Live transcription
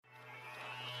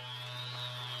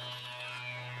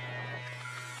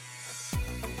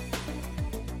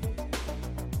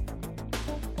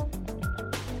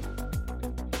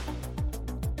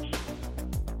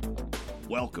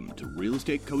Welcome to Real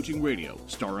Estate Coaching Radio,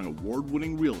 starring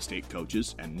award-winning real estate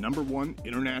coaches and #1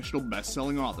 international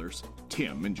best-selling authors,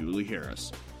 Tim and Julie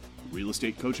Harris. Real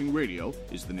Estate Coaching Radio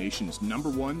is the nation's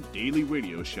 #1 daily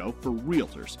radio show for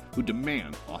realtors who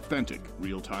demand authentic,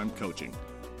 real-time coaching.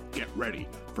 Get ready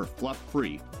for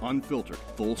fluff-free, unfiltered,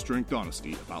 full-strength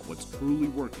honesty about what's truly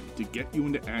working to get you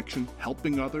into action,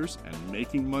 helping others, and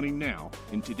making money now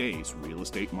in today's real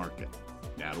estate market.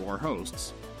 Now to our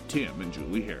hosts, Tim and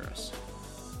Julie Harris.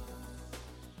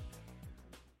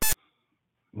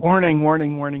 Warning.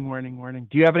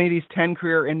 Do you have any of these 10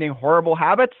 career-ending horrible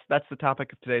habits? That's the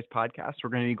topic of today's podcast. We're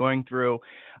going to be going through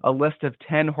a list of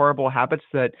 10 horrible habits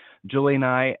that Julie and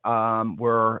I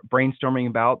were brainstorming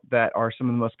about that are some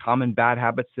of the most common bad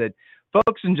habits that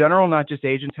folks in general, not just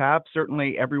agents, have.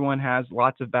 Certainly everyone has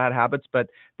lots of bad habits, but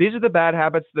these are the bad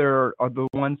habits that are the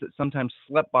ones that sometimes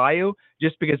slip by you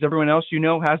just because everyone else you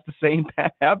know has the same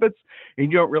bad habits and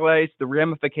you don't realize the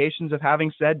ramifications of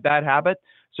having said bad habit.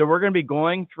 So we're going to be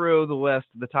going through the list,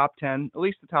 the top 10, at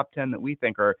least the top 10 that we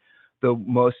think are the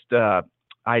most,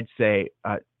 I'd say,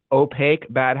 opaque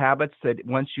bad habits that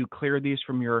once you clear these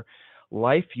from your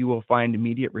life, you will find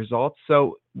immediate results.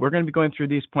 So we're going to be going through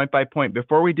these point by point.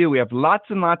 Before we do, we have lots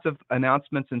and lots of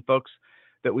announcements and folks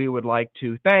that we would like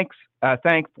to thank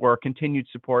for continued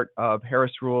support of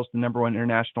Harris Rules, the #1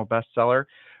 international bestseller.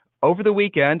 Over the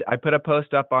weekend, I put a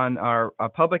post up on our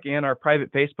public and our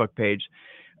private Facebook page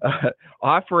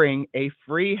offering a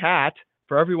free hat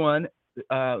for everyone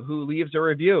who leaves a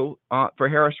review for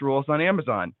Harris Rules on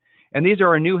Amazon. And these are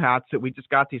our new hats that we just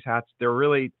got. These hats, they're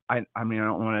really, I mean, I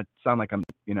don't want to sound like I'm,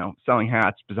 selling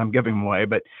hats because I'm giving them away,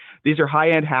 but these are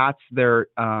high-end hats. They're,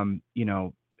 hand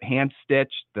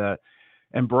stitched, the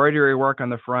embroidery work on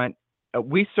the front.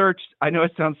 We searched, I know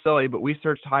it sounds silly, but we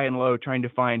searched high and low trying to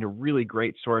find a really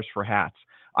great source for hats.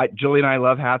 Julie and I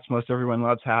love hats. Most everyone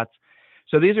loves hats.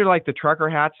 So these are like the trucker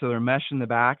hats, so they're mesh in the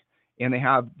back, and they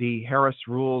have the Harris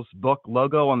Rules book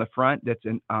logo on the front. That's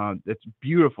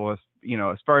beautiful. As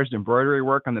far as the embroidery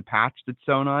work on the patch that's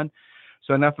sewn on.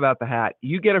 So enough about the hat.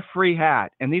 You get a free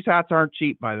hat, and these hats aren't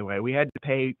cheap, by the way. We had to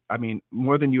pay,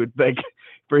 more than you would think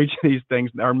for each of these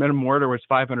things. Our minimum order was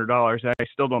 $500. I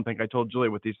still don't think I told Julie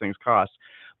what these things cost.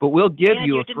 But we'll give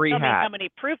you a free hat. You didn't tell me how many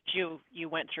proofs you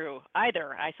went through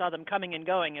either. I saw them coming and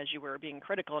going as you were being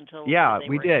critical until they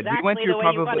we were did. Exactly we went through the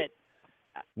way you wanted.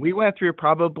 We went through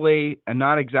probably, and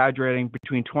not exaggerating,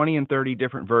 between 20 and 30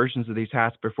 different versions of these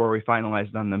hats before we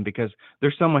finalized on them because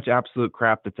there's so much absolute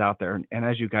crap that's out there. And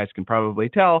as you guys can probably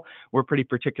tell, we're pretty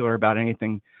particular about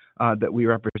anything that we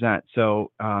represent.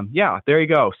 So there you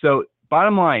go. So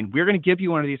bottom line, we're going to give you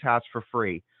one of these hats for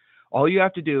free. All you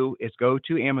have to do is go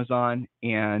to Amazon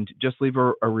and just leave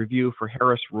a review for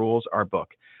Harris Rules, our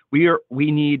book. We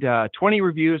need 20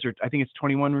 reviews, or I think it's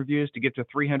 21 reviews to get to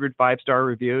 300 5-star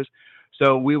reviews.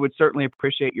 So we would certainly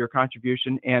appreciate your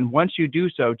contribution. And once you do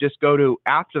so, just go to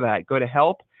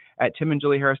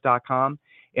help@timandjulieharris.com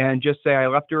and just say, I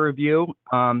left a review.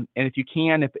 And if you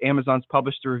can, if Amazon's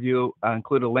published a review,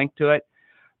 include a link to it.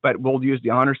 But we'll use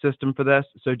the honor system for this.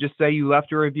 So just say you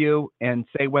left a review and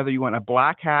say whether you want a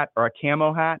black hat or a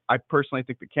camo hat. I personally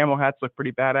think the camo hats look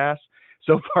pretty badass.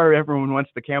 So far, everyone wants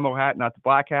the camo hat, not the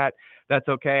black hat. That's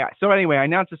okay. So anyway, I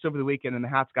announced this over the weekend and the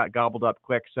hats got gobbled up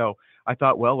quick. So I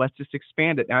thought, well, let's just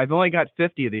expand it. Now I've only got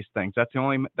 50 of these things. That's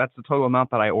the total amount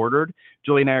that I ordered.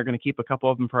 Julie and I are going to keep a couple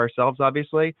of them for ourselves,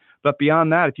 obviously. But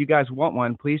beyond that, if you guys want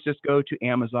one, please just go to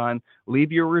Amazon,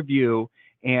 leave your review,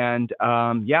 and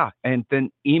and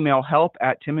then email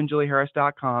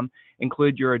help@timandjulieharris.com,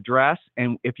 include your address,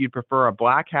 and if you'd prefer a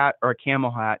black hat or a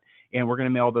camel hat, and we're going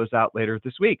to mail those out later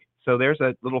this week. So there's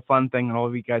a little fun thing that all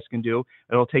of you guys can do.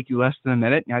 It'll take you less than a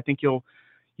minute, and I think you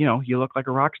look like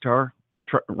a rock star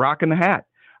rocking the hat.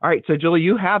 All right, so Julie,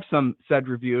 you have some said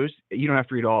reviews. You don't have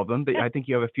to read all of them, but I think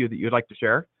you have a few that you'd like to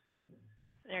share.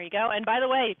 There you go. And by the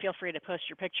way, feel free to post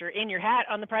your picture in your hat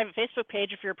on the private Facebook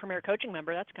page if you're a Premier Coaching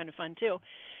member. That's kind of fun too.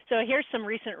 So here's some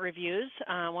recent reviews,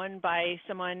 one by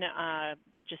someone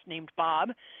just named Bob.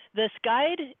 This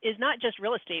guide is not just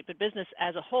real estate, but business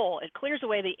as a whole. It clears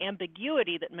away the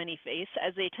ambiguity that many face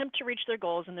as they attempt to reach their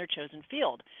goals in their chosen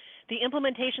field. The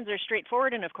implementations are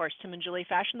straightforward, and of course, Tim and Julie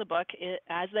fashioned the book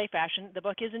as they fashioned. The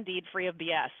book is indeed free of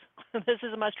BS. This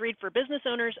is a must-read for business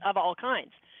owners of all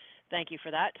kinds. Thank you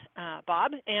for that,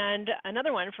 Bob. And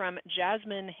another one from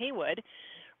Jasmine Haywood.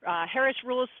 Harris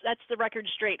Rules sets the record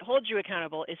straight, holds you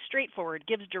accountable, is straightforward,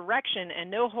 gives direction, and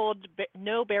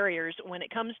no barriers when it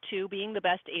comes to being the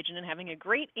best agent and having a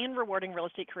great and rewarding real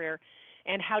estate career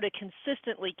and how to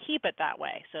consistently keep it that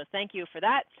way. So thank you for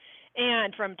that.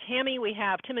 And from Tammy, we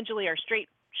have Tim and Julie are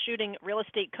shooting real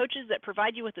estate coaches that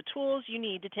provide you with the tools you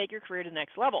need to take your career to the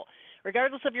next level.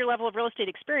 Regardless of your level of real estate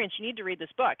experience, you need to read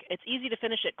this book. It's easy to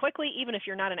finish it quickly, even if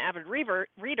you're not an avid reader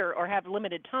or have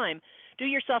limited time. Do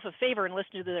yourself a favor and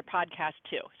listen to their podcast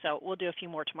too. So we'll do a few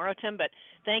more tomorrow, Tim, but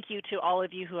thank you to all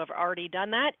of you who have already done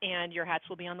that, and your hats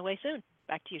will be on the way soon.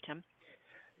 Back to you, Tim.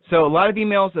 So a lot of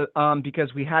emails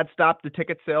because we had stopped the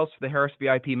ticket sales for the Harris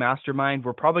VIP Mastermind.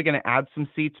 We're probably going to add some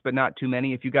seats, but not too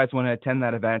many. If you guys want to attend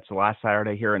that event, it's the last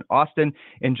Saturday here in Austin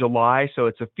in July. So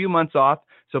it's a few months off.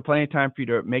 So plenty of time for you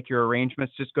to make your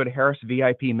arrangements. Just go to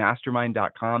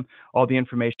harrisvipmastermind.com. All the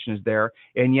information is there.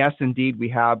 And yes, indeed, we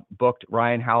have booked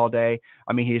Ryan Halliday.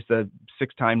 I mean, he's the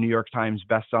 6-time New York Times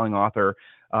bestselling author.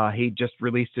 He just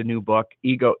released a new book,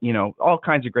 Ego, all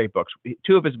kinds of great books.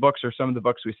 2 of his books are some of the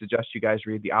books we suggest you guys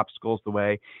read. The Obstacle is the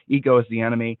Way, Ego is the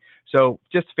Enemy. So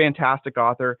just fantastic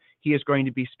author. He is going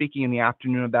to be speaking in the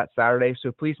afternoon of that Saturday.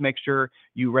 So please make sure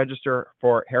you register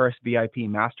for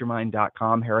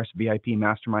harrisvipmastermind.com,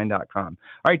 harrisvipmastermind.com.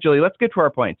 All right, Julie, let's get to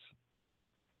our points.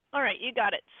 All right, you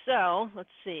got it. So let's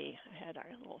see. I had our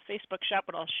little Facebook shop,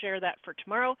 but I'll share that for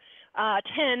tomorrow.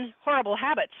 10 horrible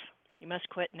habits you must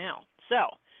quit now.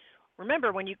 So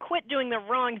remember, when you quit doing the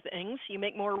wrong things, you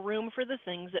make more room for the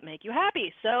things that make you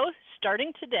happy. So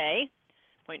starting today,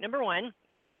 point number 1,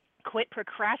 quit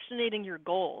procrastinating your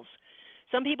goals.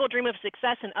 Some people dream of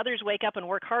success and others wake up and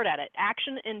work hard at it.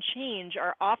 Action and change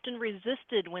are often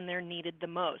resisted when they're needed the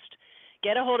most.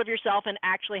 Get a hold of yourself and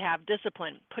actually have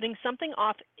discipline. Putting something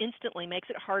off instantly makes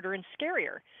it harder and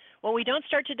scarier. What we don't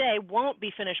start today won't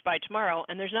be finished by tomorrow,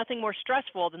 and there's nothing more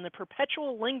stressful than the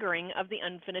perpetual lingering of the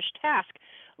unfinished task,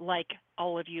 like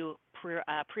all of you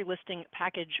pre-listing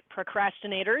package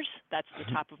procrastinators. That's the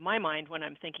top of my mind when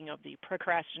I'm thinking of the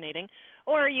procrastinating.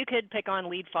 Or you could pick on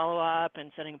lead follow-up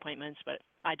and setting appointments, but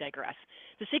I digress.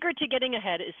 The secret to getting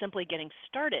ahead is simply getting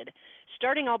started.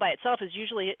 Starting all by itself is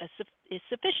usually is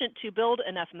sufficient to build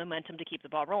enough momentum to keep the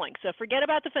ball rolling. So forget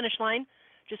about the finish line.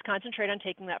 Just concentrate on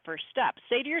taking that first step.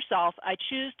 Say to yourself, I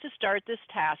choose to start this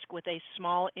task with a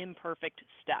small, imperfect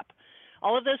step.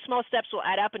 All of those small steps will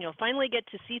add up, and you'll finally get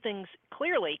to see things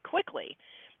clearly, quickly.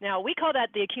 Now, we call that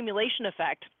the accumulation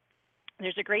effect.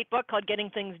 There's a great book called Getting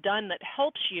Things Done that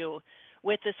helps you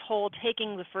with this whole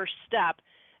taking the first step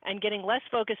and getting less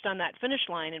focused on that finish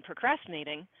line and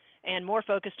procrastinating, and more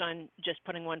focused on just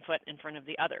putting one foot in front of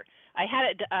the other. I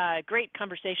had a great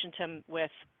conversation, Tim,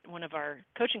 with one of our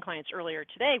coaching clients earlier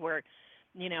today where,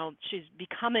 she's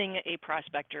becoming a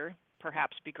prospector,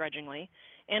 perhaps begrudgingly.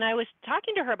 And I was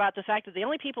talking to her about the fact that the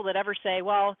only people that ever say,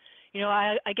 well,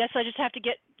 I guess I just have to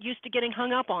get used to getting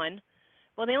hung up on.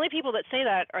 Well, the only people that say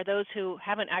that are those who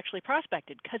haven't actually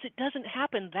prospected, because it doesn't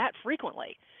happen that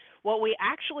frequently. What we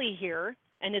actually hear,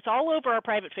 and it's all over our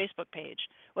private Facebook page,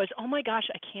 was, oh my gosh,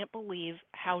 I can't believe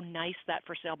how nice that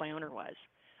for sale by owner was.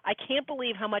 I can't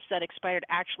believe how much that expired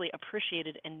actually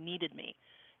appreciated and needed me.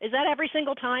 Is that every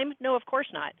single time? No, of course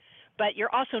not. But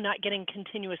you're also not getting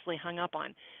continuously hung up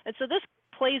on. And so this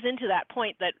plays into that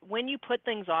point that when you put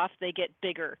things off, they get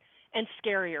bigger and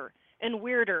scarier and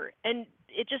weirder. And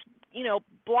it just,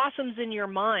 blossoms in your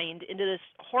mind into this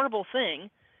horrible thing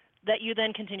that you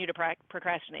then continue to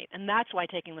procrastinate. And that's why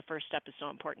taking the first step is so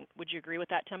important. Would you agree with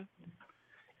that, Tim?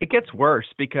 It gets worse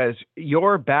because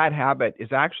your bad habit is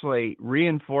actually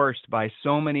reinforced by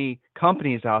so many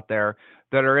companies out there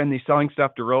that are in the selling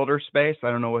stuff to realtor space.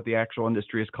 I don't know what the actual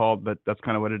industry is called, but that's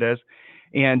kind of what it is.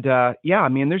 And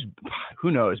there's,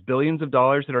 who knows, billions of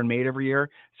dollars that are made every year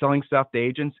selling stuff to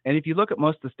agents. And if you look at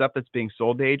most of the stuff that's being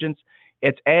sold to agents,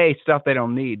 it's A, stuff they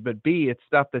don't need, but B, it's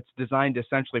stuff that's designed to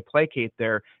essentially placate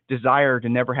their desire to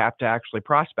never have to actually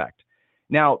prospect.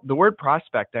 Now, the word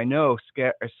prospect, I know,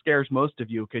 scares most of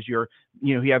you because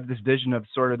you have this vision of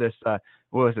sort of this, what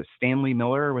was it, Stanley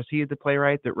Miller? Was he the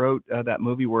playwright that wrote that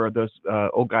movie where those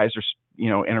old guys are,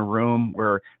 in a room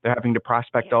where they're having to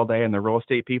prospect all day and they're real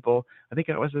estate people? I think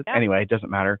it was it. Anyway, it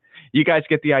doesn't matter. You guys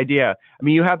get the idea. I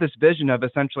mean, you have this vision of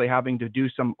essentially having to do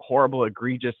some horrible,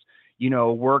 egregious,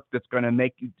 work that's going to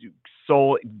make you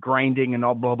soul grinding and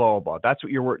all blah, blah, blah. That's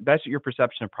what your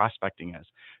perception of prospecting is.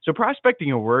 So prospecting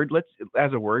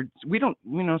as a word, we don't,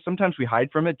 sometimes we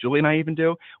hide from it. Julie and I even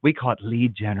do. We call it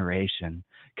lead generation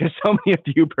because so many of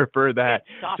you prefer that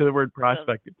to the word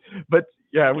prospecting. But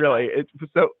yeah, really.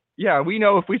 We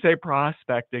know if we say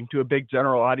prospecting to a big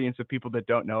general audience of people that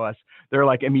don't know us, they're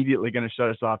like immediately going to shut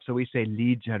us off. So we say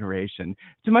lead generation.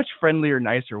 It's a much friendlier,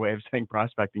 nicer way of saying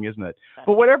prospecting, isn't it?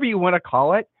 But whatever you want to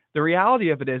call it, the reality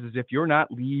of it is if you're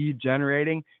not lead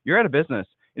generating, you're out of business.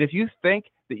 And if you think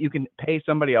that you can pay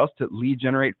somebody else to lead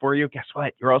generate for you, guess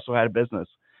what? You're also out of business.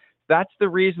 That's the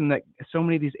reason that so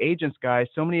many of these agents, guys,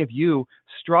 so many of you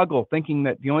struggle thinking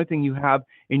that the only thing you have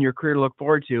in your career to look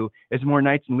forward to is more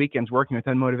nights and weekends working with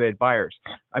unmotivated buyers.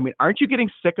 I mean, aren't you getting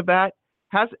sick of that?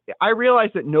 I realize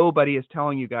that nobody is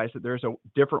telling you guys that there's a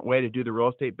different way to do the real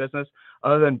estate business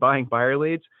other than buying buyer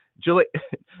leads. Julie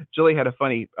had a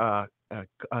funny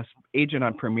agent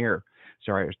on Premier.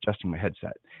 Sorry, I was adjusting my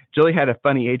headset. Julie had a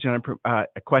funny agent on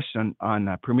a question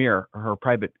on Premier, her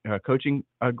private coaching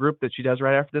group that she does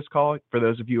right after this call. For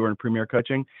those of you who are in Premier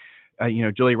coaching,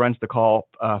 Julie runs the call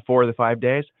 4 of the 5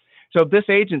 days. So this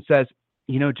agent says,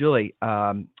 Julie,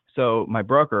 so my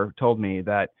broker told me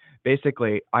that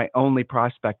basically I only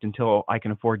prospect until I can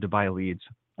afford to buy leads.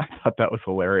 I thought that was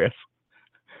hilarious.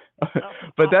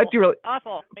 But that's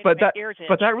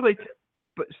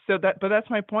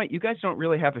my point. You guys don't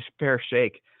really have a fair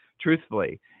shake,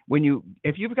 truthfully.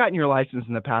 If you've gotten your license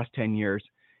in the past 10 years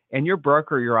and your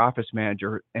broker, your office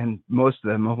manager, and most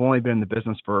of them have only been in the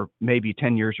business for maybe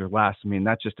 10 years or less, I mean,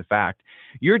 that's just a fact.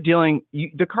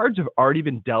 The cards have already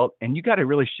been dealt and you got a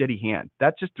really shitty hand.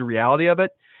 That's just the reality of it,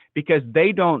 because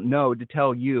they don't know to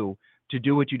tell you to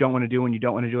do what you don't want to do when you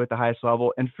don't want to do it at the highest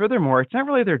level. And furthermore, it's not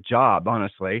really their job,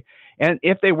 honestly. And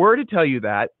if they were to tell you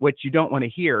that, which you don't want to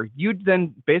hear, you'd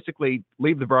then basically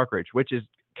leave the brokerage, which is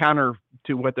counter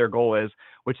to what their goal is,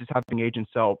 which is having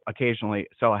agents occasionally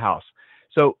sell a house.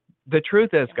 So the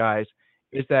truth is, guys,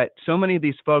 is that so many of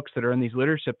these folks that are in these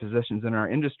leadership positions in our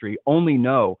industry only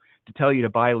know to tell you to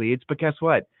buy leads. But guess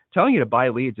what? Telling you to buy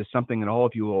leads is something that all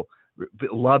of you will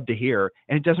love to hear,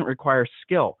 and it doesn't require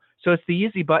skill. So it's the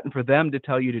easy button for them to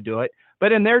tell you to do it.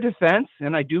 But in their defense,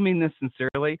 and I do mean this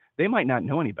sincerely, they might not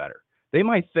know any better. They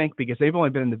might think, because they've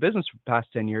only been in the business for the past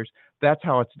 10 years, that's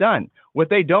how it's done. What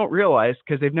they don't realize,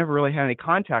 because they've never really had any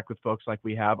contact with folks like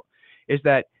we have, is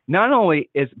that not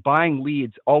only is buying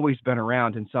leads always been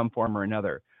around in some form or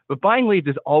another, but buying leads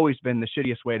has always been the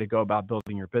shittiest way to go about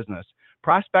building your business.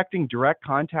 Prospecting, direct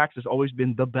contacts has always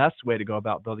been the best way to go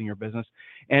about building your business.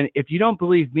 And if you don't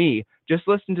believe me, just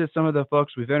listen to some of the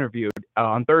folks we've interviewed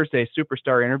on Thursday's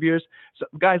Superstar interviews. So,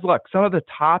 guys, look, some of the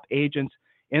top agents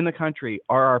in the country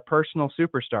are our personal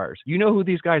superstars. You know who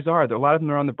these guys are. A lot of them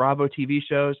are on the Bravo TV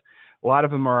shows. A lot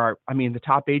of them are, the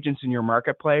top agents in your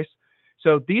marketplace.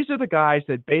 So these are the guys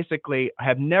that basically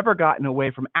have never gotten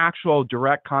away from actual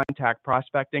direct contact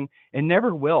prospecting and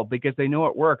never will, because they know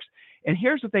it works. And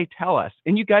here's what they tell us,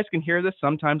 and you guys can hear this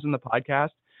sometimes in the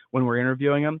podcast when we're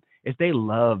interviewing them, is they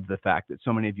love the fact that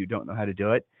so many of you don't know how to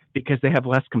do it because they have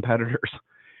less competitors.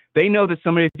 They know that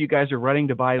so many of you guys are running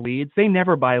to buy leads. They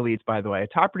never buy leads, by the way. A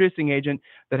top producing agent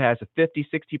that has a 50,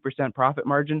 60% profit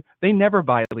margin, they never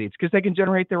buy leads because they can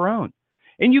generate their own.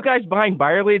 And you guys buying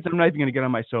buyer leads, I'm not even going to get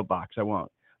on my soapbox. I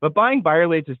won't. But buying buyer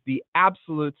leads is the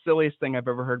absolute silliest thing I've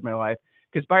ever heard in my life,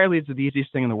 because buyer leads are the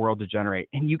easiest thing in the world to generate.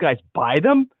 And you guys buy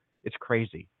them? It's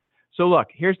crazy. So look,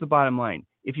 here's the bottom line.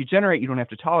 If you generate, you don't have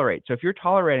to tolerate. So if you're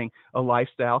tolerating a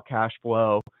lifestyle, cash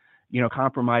flow,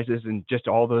 compromises, and just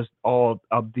all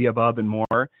of the above and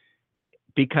more,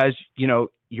 because,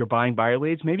 you're buying buyer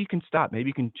leads, maybe you can stop. Maybe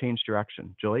you can change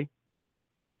direction. Julie?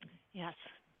 Yes,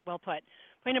 well put.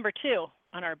 Point number 2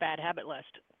 on our bad habit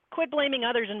list. Quit blaming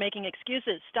others and making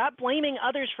excuses. Stop blaming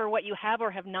others for what you have or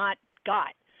have not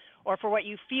got, or for what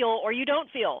you feel or you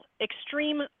don't feel.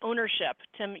 Extreme ownership.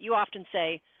 Tim, you often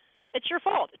say, it's your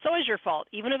fault. It's always your fault.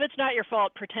 Even if it's not your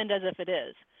fault, pretend as if it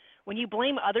is. When you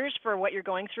blame others for what you're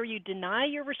going through, you deny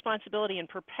your responsibility and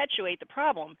perpetuate the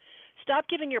problem. Stop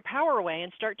giving your power away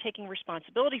and start taking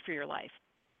responsibility for your life.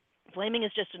 Blaming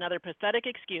is just another pathetic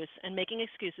excuse, and making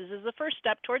excuses is the first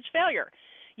step towards failure.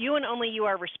 You and only you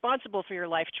are responsible for your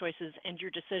life choices and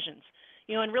your decisions.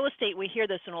 In real estate, we hear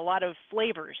this in a lot of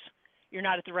flavors. You're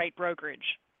not at the right brokerage.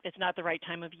 It's not the right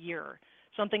time of year.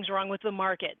 Something's wrong with the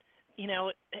market.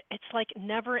 It's like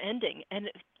never ending. And,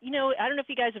 I don't know if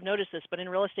you guys have noticed this, but in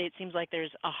real estate, it seems like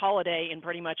there's a holiday in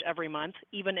pretty much every month,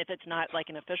 even if it's not like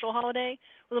an official holiday.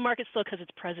 Well, the market's still because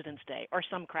it's President's Day or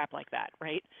some crap like that,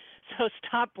 right? So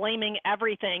stop blaming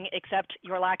everything except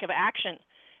your lack of action.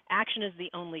 Action is the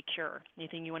only cure.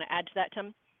 Anything you want to add to that,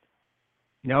 Tim?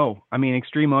 No,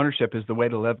 extreme ownership is the way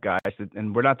to live, guys.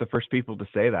 And we're not the first people to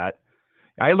say that.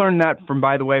 I learned that from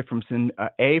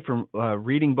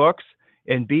reading books,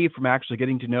 and B, from actually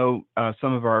getting to know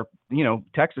some of our,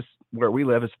 Texas, where we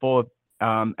live, is full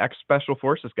of ex-special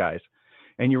forces guys,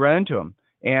 and you run into them,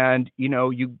 and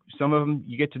some of them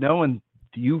you get to know, and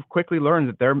you quickly learn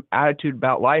that their attitude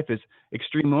about life is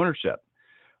extreme ownership,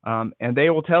 and they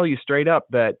will tell you straight up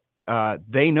that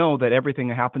they know that everything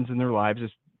that happens in their lives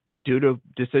is due to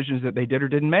decisions that they did or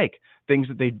didn't make, things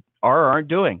that they are or aren't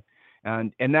doing.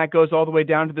 And that goes all the way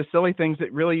down to the silly things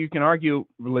that really you can argue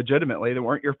legitimately that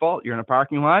weren't your fault. You're in a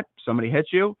parking lot, somebody hits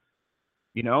you,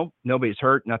 nobody's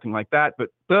hurt, nothing like that, but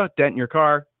dent in your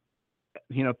car,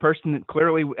 person that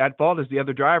clearly at fault is the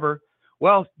other driver.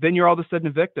 Well, then you're all of a sudden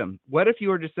a victim. What if you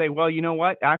were to say, well, you know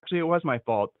what? Actually, it was my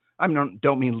fault. I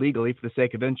don't mean legally for the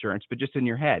sake of insurance, but just in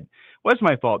your head. Was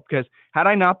my fault because had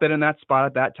I not been in that spot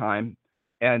at that time,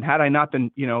 and had I not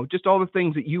been, just all the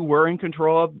things that you were in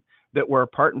control of that were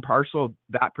part and parcel of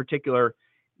that particular,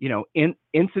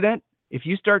 incident, if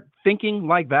you start thinking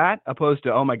like that, opposed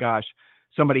to, oh my gosh,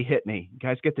 somebody hit me. You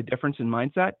guys get the difference in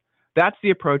mindset? That's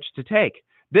the approach to take.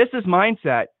 This is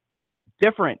mindset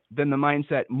different than the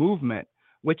mindset movement,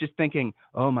 which is thinking,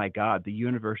 oh my God, the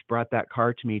universe brought that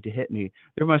car to me to hit me.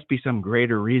 There must be some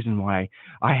greater reason why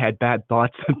I had bad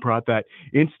thoughts that brought that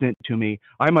incident to me.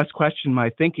 I must question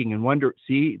my thinking and wonder,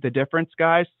 see the difference,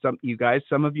 guys?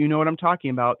 Some of you know what I'm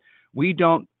talking about. We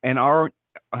don't and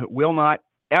will not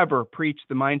ever preach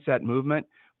the mindset movement,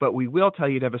 but we will tell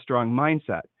you to have a strong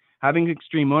mindset. Having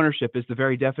extreme ownership is the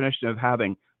very definition of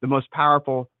having the most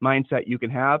powerful mindset you can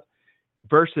have,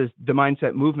 versus the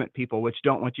mindset movement people, which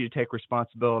don't want you to take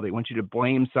responsibility, want you to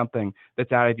blame something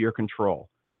that's out of your control.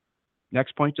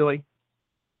 Next point, Julie.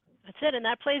 That's it, and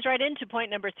that plays right into point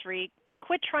number 3.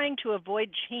 Quit trying to avoid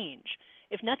change.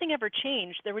 If nothing ever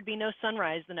changed, there would be no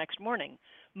sunrise the next morning.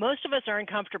 Most of us are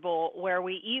uncomfortable where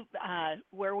we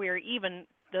are even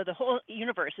though the whole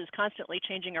universe is constantly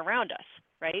changing around us,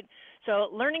 right? So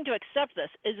learning to accept this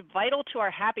is vital to our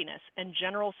happiness and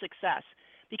general success,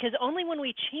 because only when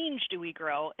we change do we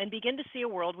grow and begin to see a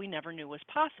world we never knew was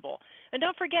possible. And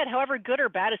don't forget, however good or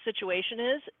bad a situation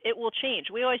is, it will change.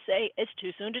 We always say it's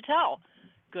too soon to tell,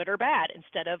 good or bad,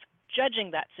 instead of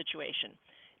judging that situation.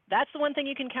 That's the one thing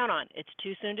you can count on. It's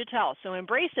too soon to tell. So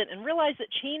embrace it and realize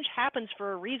that change happens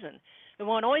for a reason. It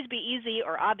won't always be easy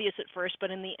or obvious at first,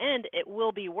 but in the end, it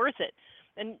will be worth it.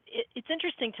 And it's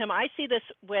interesting, Tim, I see this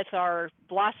with our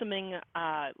blossoming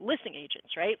listing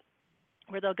agents, right?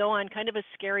 Where they'll go on kind of a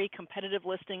scary competitive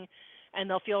listing and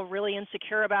they'll feel really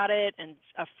insecure about it and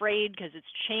afraid because it's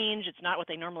changed. It's not what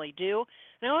they normally do.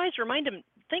 And I always remind them,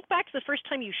 think back to the first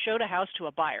time you showed a house to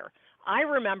a buyer. I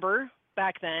remember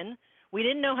back then, we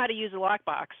didn't know how to use a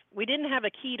lockbox. We didn't have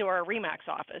a key to our RE/MAX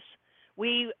office.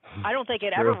 I don't think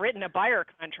had ever written a buyer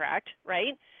contract,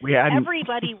 right?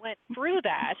 Everybody went through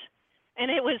that, and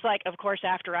it was like, of course,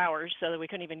 after hours, so that we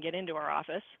couldn't even get into our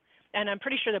office. And I'm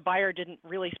pretty sure the buyer didn't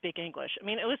really speak English. I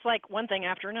mean, it was like one thing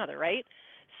after another, right?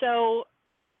 So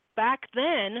back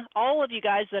then, all of you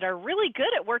guys that are really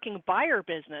good at working buyer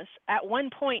business, at one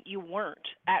point you weren't.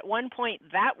 At one point,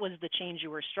 that was the change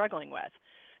you were struggling with.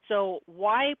 So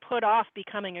why put off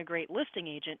becoming a great listing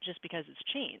agent just because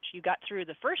it's changed? You got through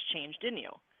the first change, didn't you?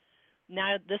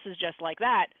 Now this is just like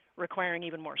that, requiring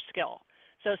even more skill.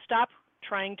 So stop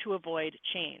trying to avoid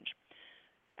change.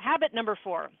 Habit number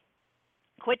 4,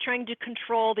 quit trying to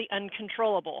control the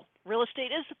uncontrollable. Real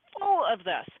estate is full of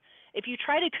this. If you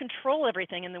try to control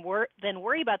everything and then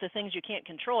worry about the things you can't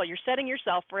control, you're setting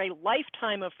yourself for a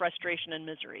lifetime of frustration and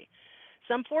misery.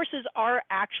 Some forces are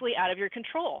actually out of your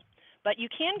control, but you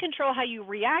can control how you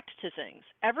react to things.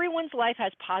 Everyone's life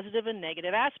has positive and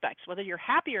negative aspects. Whether you're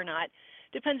happy or not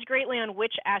depends greatly on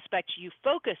which aspects you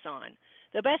focus on.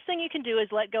 The best thing you can do is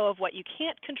let go of what you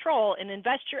can't control and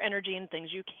invest your energy in things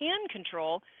you can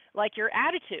control, like your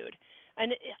attitude.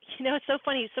 And it's so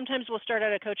funny. Sometimes we'll start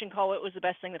out a coaching call, what was the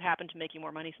best thing that happened to make you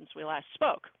more money since we last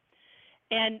spoke?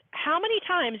 And how many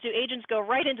times do agents go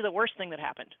right into the worst thing that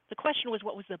happened? The question was,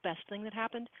 what was the best thing that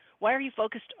happened? Why are you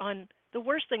focused on the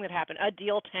worst thing that happened? A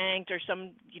deal tanked or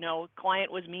some,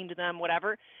 client was mean to them,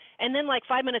 whatever. And then like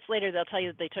 5 minutes later, they'll tell you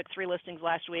that they took 3 listings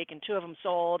last week and 2 of them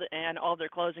sold and all of their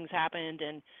closings happened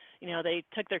and, they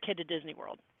took their kid to Disney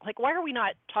World. Like, why are we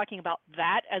not talking about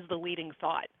that as the leading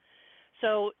thought?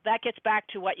 So that gets back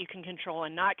to what you can control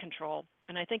and not control.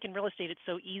 And I think in real estate, it's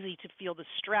so easy to feel the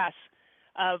stress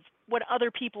of what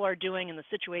other people are doing and the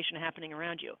situation happening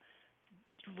around you.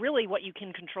 Really what you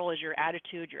can control is your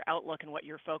attitude, your outlook, and what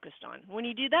you're focused on. When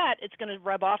you do that, it's going to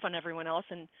rub off on everyone else,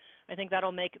 and I think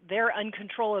that'll make their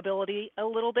uncontrollability a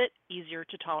little bit easier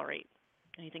to tolerate.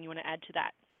 Anything you want to add to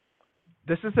that?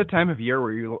 This is the time of year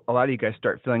where a lot of you guys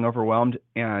start feeling overwhelmed,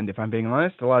 and if I'm being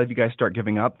honest, a lot of you guys start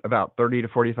giving up about 30 to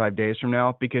 45 days from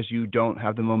now because you don't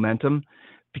have the momentum,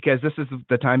 because this is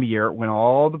the time of year when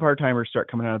all the part-timers start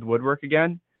coming out of the woodwork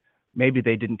again. Maybe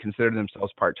they didn't consider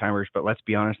themselves part-timers, but let's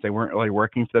be honest, they weren't really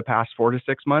working for the past 4 to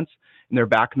 6 months, and they're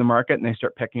back in the market, and they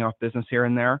start picking off business here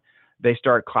and there. They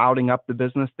start clouding up the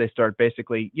business. They start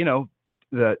basically,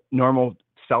 the normal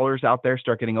sellers out there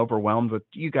start getting overwhelmed with,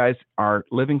 you guys are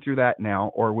living through that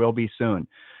now or will be soon.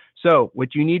 So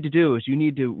what you need to do is you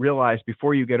need to realize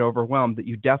before you get overwhelmed that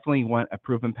you definitely want a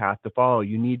proven path to follow.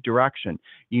 You need direction.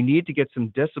 You need to get some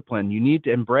discipline. You need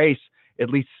to embrace, at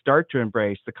least start to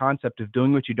embrace, the concept of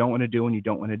doing what you don't want to do when you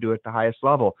don't want to do it at the highest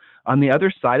level. On the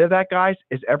other side of that, guys,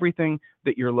 is everything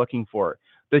that you're looking for.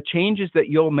 The changes that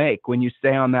you'll make when you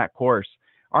stay on that course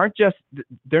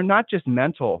they're not just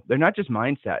mental, they're not just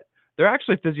mindset, they're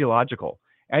actually physiological.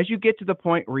 As you get to the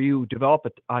point where you develop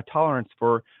a tolerance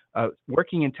for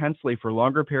working intensely for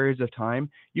longer periods of time,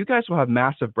 you guys will have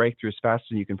massive breakthroughs faster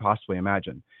than you can possibly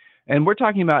imagine. And we're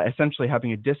talking about essentially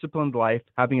having a disciplined life,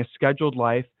 having a scheduled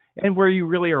life, and where you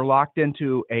really are locked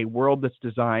into a world that's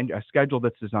designed, a schedule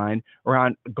that's designed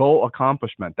around goal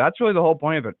accomplishment. That's really the whole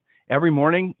point of it. Every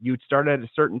morning, you'd start at a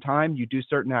certain time, you do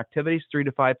certain activities, 3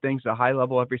 to 5 things at a high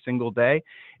level every single day.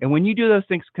 And when you do those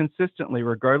things consistently,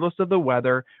 regardless of the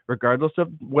weather, regardless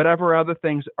of whatever other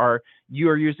things you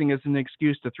are using as an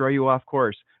excuse to throw you off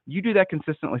course, you do that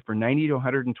consistently for 90 to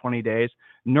 120 days,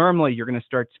 normally you're going to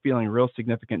start feeling a real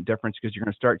significant difference because you're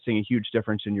going to start seeing a huge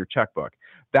difference in your checkbook.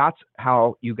 That's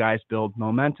how you guys build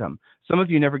momentum. Some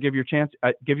of you never give yourselves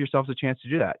a chance to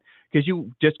do that because you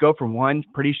just go from one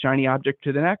pretty shiny object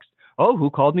to the next. Oh, who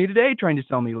called me today trying to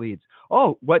sell me leads?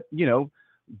 Oh, what,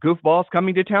 goofball's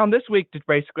coming to town this week to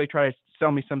basically try to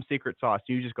sell me some secret sauce.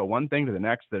 You just go one thing to the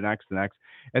next, the next, the next.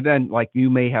 And then you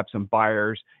may have some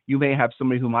buyers, you may have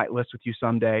somebody who might list with you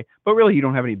someday, but really you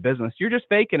don't have any business. You're just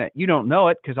faking it. You don't know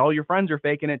it because all your friends are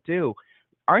faking it too.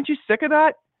 Aren't you sick of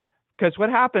that? Because what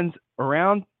happens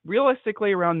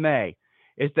realistically around May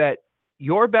is that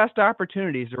your best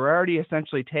opportunities are already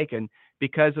essentially taken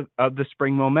because of the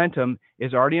spring momentum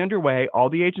is already underway. All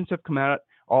the agents have come out,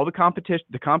 all the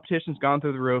competition's gone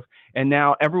through the roof, and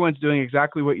now everyone's doing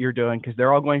exactly what you're doing because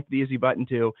they're all going for the easy button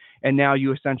too. And now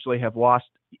you essentially have lost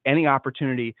any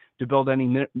opportunity to build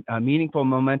any meaningful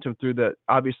momentum through the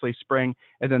obviously spring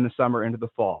and then the summer into the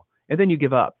fall. And then you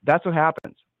give up. That's what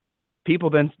happens.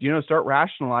 People then, start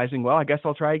rationalizing, well, I guess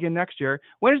I'll try again next year.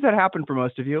 When does that happen for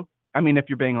most of you? I mean, if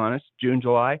you're being honest, June,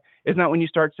 July, isn't that when you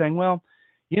start saying, well,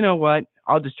 you know what?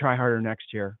 I'll just try harder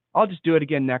next year. I'll just do it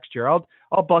again next year. I'll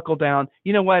buckle down.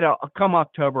 You know what? I'll come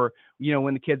October,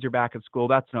 when the kids are back at school,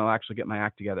 that's when I'll actually get my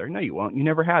act together. No, you won't. You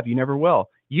never have. You never will.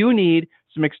 You need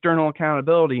some external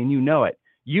accountability, and you know it.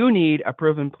 You need a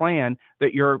proven plan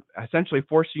that you're essentially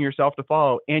forcing yourself to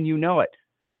follow, and you know it.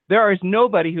 There is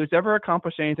nobody who's ever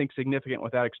accomplished anything significant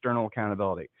without external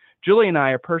accountability. Julie and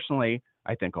I are personally,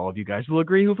 I think all of you guys will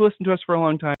agree who've listened to us for a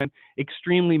long time,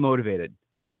 extremely motivated.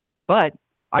 But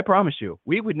I promise you,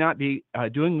 we would not be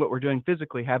doing what we're doing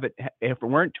physically if it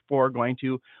weren't for going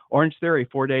to Orange Theory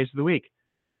 4 days of the week.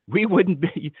 We wouldn't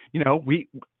be,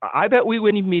 I bet we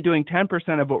wouldn't even be doing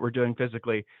 10% of what we're doing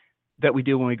physically that we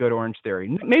do when we go to Orange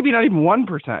Theory. Maybe not even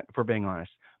 1%, if we're being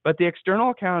honest. But the external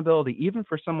accountability, even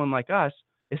for someone like us,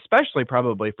 especially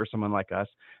probably for someone like us,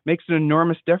 makes an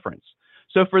enormous difference.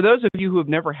 So for those of you who have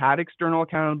never had external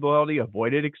accountability,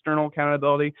 avoided external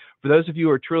accountability, for those of you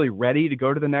who are truly ready to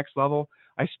go to the next level,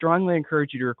 I strongly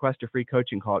encourage you to request a free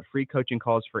coaching call at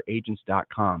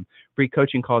freecoachingcallsforagents.com.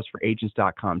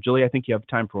 Freecoachingcallsforagents.com. Julie, I think you have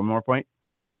time for one more point.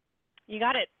 You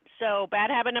got it. So bad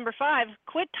habit number 5,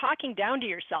 quit talking down to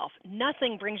yourself.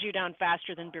 Nothing brings you down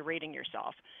faster than berating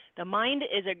yourself. The mind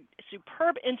is a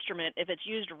superb instrument if it's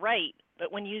used right,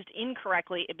 but when used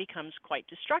incorrectly, it becomes quite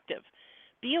destructive.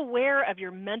 Be aware of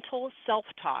your mental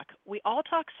self-talk. We all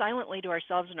talk silently to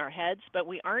ourselves in our heads, but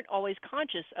we aren't always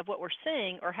conscious of what we're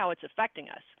saying or how it's affecting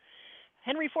us.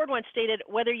 Henry Ford once stated,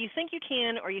 whether you think you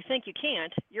can or you think you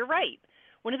can't, you're right.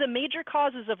 One of the major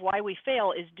causes of why we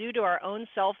fail is due to our own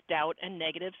self-doubt and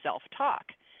negative self-talk.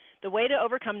 The way to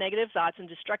overcome negative thoughts and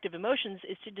destructive emotions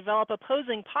is to develop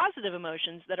opposing positive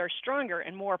emotions that are stronger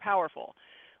and more powerful.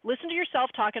 Listen to your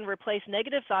self-talk and replace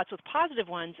negative thoughts with positive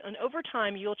ones, and over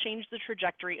time, you'll change the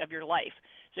trajectory of your life.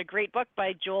 It's a great book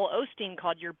by Joel Osteen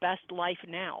called Your Best Life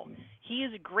Now. He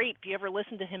is great, if you ever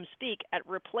listen to him speak, at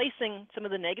replacing some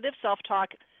of the negative self-talk,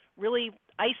 really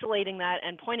isolating that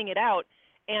and pointing it out,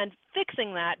 and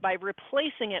fixing that by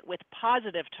replacing it with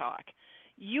positive talk.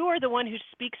 You are the one who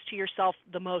speaks to yourself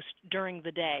the most during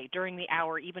the day, during the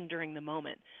hour, even during the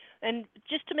moment. And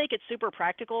just to make it super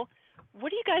practical,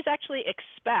 what do you guys actually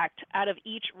expect out of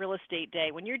each real estate day?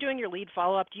 When you're doing your lead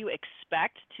follow-up, do you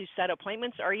expect to set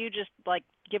appointments? Or are you just like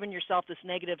giving yourself this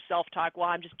negative self-talk, well,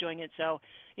 I'm just doing it so,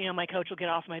 my coach will get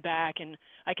off my back and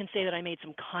I can say that I made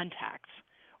some contacts?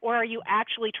 Or are you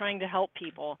actually trying to help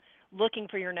people looking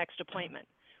for your next appointment?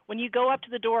 When you go up to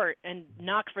the door and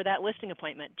knock for that listing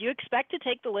appointment, do you expect to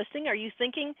take the listing? Are you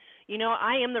thinking,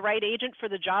 I am the right agent for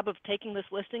the job of taking this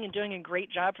listing and doing a great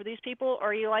job for these people? Or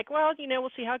are you like, well, we'll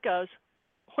see how it goes?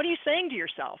 What are you saying to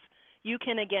yourself? you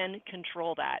can, again,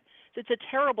 control that. So it's a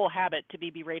terrible habit to be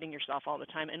berating yourself all the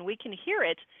time, and we can hear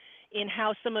it in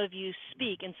how some of you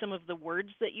speak and some of the words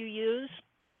that you use.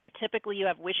 Typically, you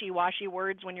have wishy-washy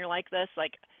words when you're like this,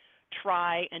 like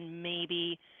try and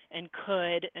maybe and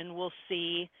could and we'll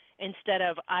see, instead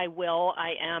of I will,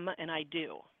 I am, and I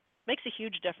do. Makes a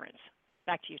huge difference.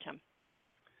 Back to you, Tim.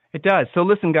 It does. So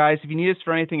listen, guys, if you need us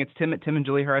for anything, it's Tim at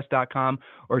timandjulieharris.com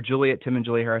or Julie at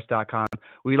timandjulieharris.com.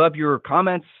 We love your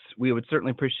comments. We would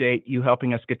certainly appreciate you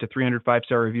helping us get to 300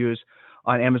 5-star reviews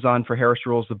on Amazon for Harris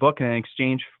Rules, the book. And in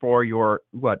exchange for your,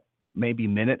 maybe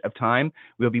minute of time,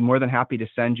 we'll be more than happy to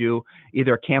send you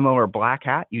either a camo or black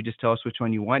hat. You just tell us which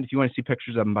one you want. If you want to see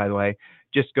pictures of them, by the way,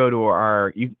 just go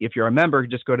to if you're a member,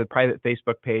 just go to the private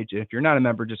Facebook page. And if you're not a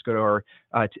member, just go to our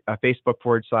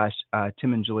Facebook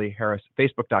Tim and Julie Harris,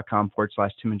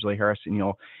 Facebook.com/Tim and Julie Harris, and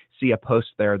you'll see a post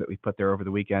there that we put there over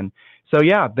the weekend. So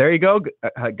yeah, there you go,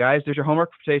 guys. There's your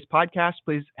homework for today's podcast.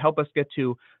 Please help us get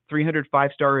to 300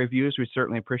 5-star reviews. We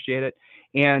certainly appreciate it.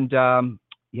 And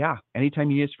yeah,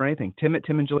 anytime you need us for anything, Tim at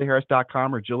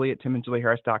timandjulieharris.com or Julie at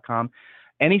timandjulieharris.com.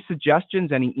 Any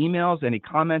suggestions, any emails, any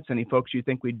comments, any folks you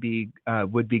think would be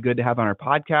good to have on our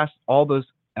podcast, all those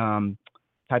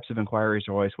types of inquiries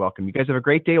are always welcome. You guys have a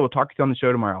great day. We'll talk to you on the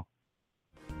show tomorrow.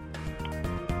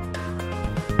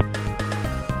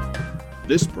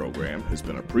 This program has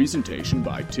been a presentation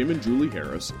by Tim and Julie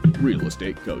Harris, Real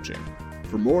Estate Coaching.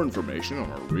 For more information on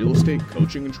our real estate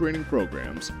coaching and training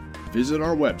programs, visit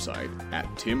our website at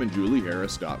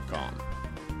timandjulieharris.com.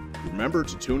 Remember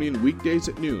to tune in weekdays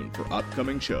at noon for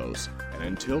upcoming shows, and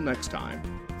until next time,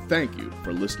 thank you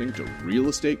for listening to Real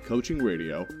Estate Coaching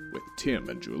Radio with Tim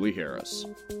and Julie Harris.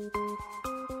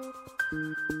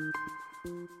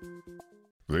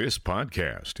 This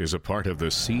podcast is a part of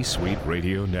the C-Suite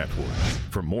Radio Network.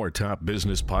 For more top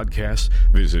business podcasts,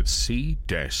 visit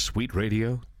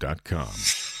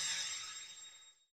c-suiteradio.com.